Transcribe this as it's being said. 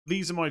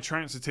These are my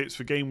transfer tips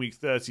for game week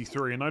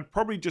 33, and I'd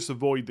probably just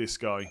avoid this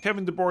guy.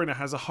 Kevin De Bruyne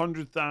has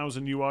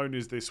 100,000 new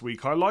owners this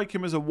week. I like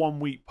him as a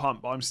 1-week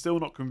punt, but I'm still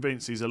not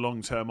convinced he's a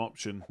long-term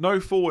option.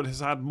 No forward has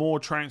had more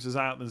transfers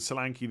out than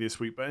Solanke this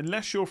week, but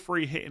unless you're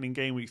free hitting in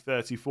game week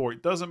 34,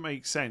 it doesn't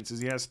make sense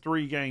as he has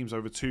 3 games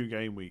over 2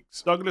 game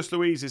weeks. Douglas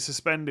Luiz is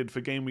suspended for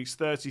game weeks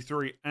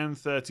 33 and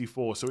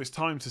 34, so it's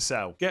time to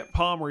sell. Get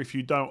Palmer if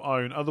you don't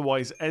own,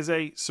 otherwise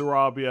Eze,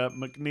 Sarabia,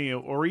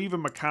 McNeil, or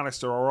even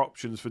McAllister are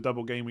options for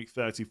double game week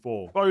 34.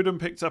 Foden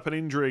picked up an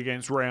injury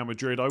against Real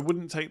Madrid. I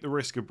wouldn't take the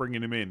risk of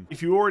bringing him in.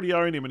 If you already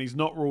own him and he's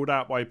not ruled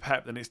out by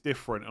Pep, then it's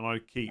different and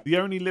I'd keep. The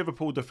only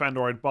Liverpool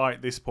defender I'd buy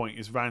at this point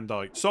is Van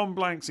Dijk. Son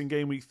blanks in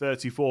game week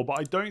 34, but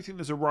I don't think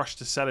there's a rush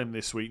to sell him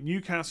this week.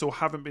 Newcastle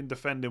haven't been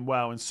defending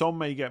well and Son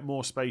may get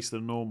more space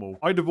than normal.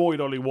 I'd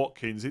avoid Ollie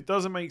Watkins. It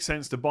doesn't make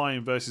sense to buy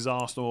him versus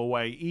Arsenal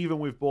away, even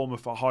with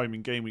Bournemouth at home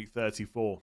in game week 34.